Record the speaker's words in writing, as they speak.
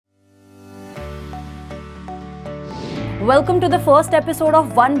Welcome to the first episode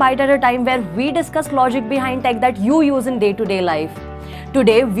of One Byte at a Time, where we discuss logic behind tech that you use in day-to-day life.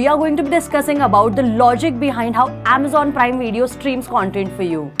 Today, we are going to be discussing about the logic behind how Amazon Prime Video streams content for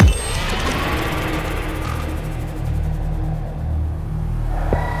you.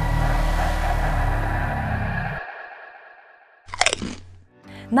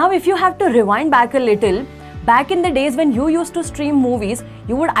 Now, if you have to rewind back a little, back in the days when you used to stream movies,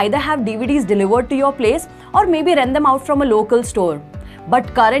 you would either have DVDs delivered to your place or maybe rent them out from a local store.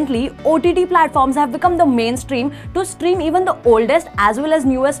 But currently, OTT platforms have become the mainstream to stream even the oldest as well as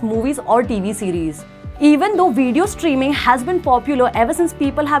newest movies or TV series. Even though video streaming has been popular ever since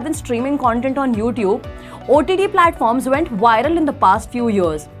people have been streaming content on YouTube, OTT platforms went viral in the past few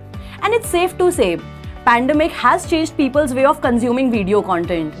years. And it's safe to say, pandemic has changed people's way of consuming video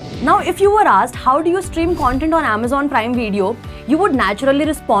content. Now, if you were asked how do you stream content on Amazon Prime Video, you would naturally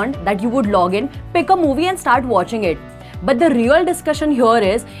respond that you would log in, pick a movie and start watching it. But the real discussion here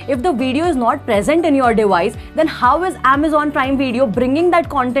is, if the video is not present in your device, then how is Amazon Prime Video bringing that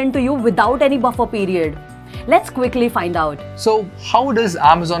content to you without any buffer period? Let's quickly find out. So how does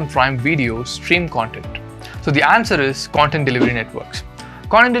Amazon Prime Video stream content? So the answer is content delivery networks.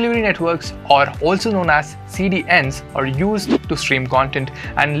 Content delivery networks, or also known as CDNs, are used to stream content,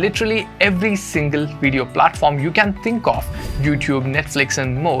 and literally every single video platform you can think of, YouTube, Netflix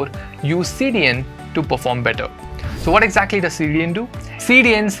and more, use CDN to perform better. So what exactly does CDN do?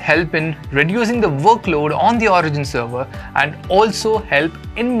 CDNs help in reducing the workload on the origin server and also help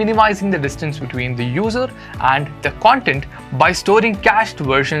in minimizing the distance between the user and the content by storing cached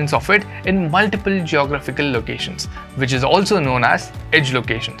versions of it in multiple geographical locations, which is also known as edge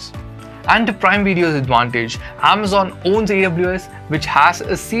locations. And to Prime Video's advantage, Amazon owns AWS, which has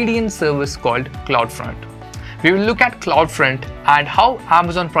a CDN service called CloudFront. We will look at CloudFront and how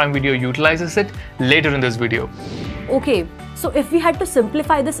Amazon Prime Video utilizes it later in this video. Okay, so if we had to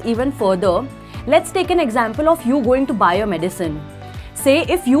simplify this even further, let's take an example of you going to buy a medicine. Say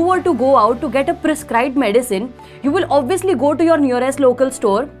if you were to go out to get a prescribed medicine, you will obviously go to your nearest local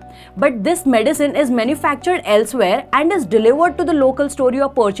store, but this medicine is manufactured elsewhere and is delivered to the local store you are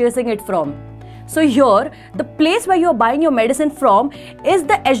purchasing it from. So here, the place where you are buying your medicine from is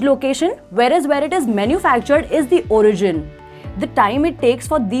the edge location, whereas where it is manufactured is the origin. The time it takes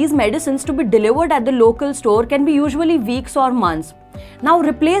for these medicines to be delivered at the local store can be usually weeks or months. Now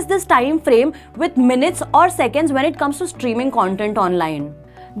replace this time frame with minutes or seconds when it comes to streaming content online.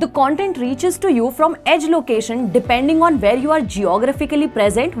 The content reaches to you from edge location depending on where you are geographically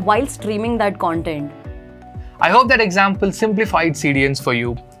present while streaming that content. I hope that example simplified CDNs for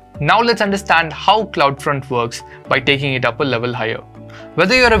you. Now let's understand how CloudFront works by taking it up a level higher.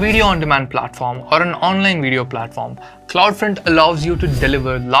 Whether you're a video on demand platform or an online video platform, CloudFront allows you to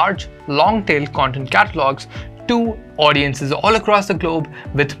deliver large, long-tail content catalogs to audiences all across the globe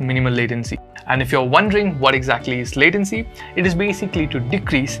with minimal latency. And if you're wondering what exactly is latency, it is basically to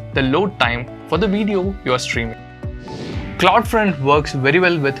decrease the load time for the video you're streaming. CloudFront works very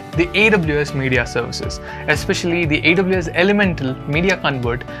well with the AWS Media services, especially the AWS Elemental Media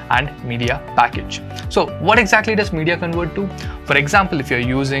Convert and Media Package. So what exactly does Media Convert do? For example, if you're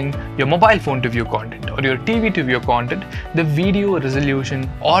using your mobile phone to view content or your TV to view content, the video resolution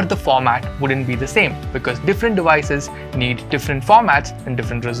or the format wouldn't be the same because different devices need different formats and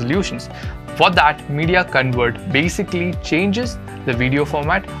different resolutions. For that, Media Convert basically changes the video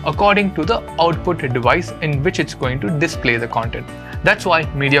format according to the output device in which it's going to display the content. That's why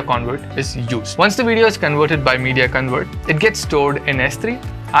Media Convert is used. Once the video is converted by Media Convert, it gets stored in S3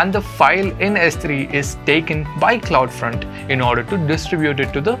 and the file in S3 is taken by CloudFront in order to distribute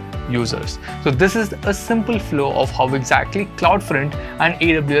it to the users. So this is a simple flow of how exactly CloudFront and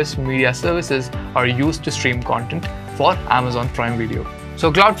AWS Media services are used to stream content for Amazon Prime Video.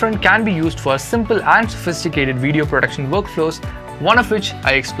 So CloudFront can be used for simple and sophisticated video production workflows, one of which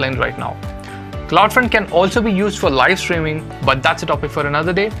I explained right now. CloudFront can also be used for live streaming, but that's a topic for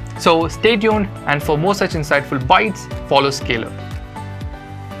another day. So stay tuned, and for more such insightful bites, follow SCALER.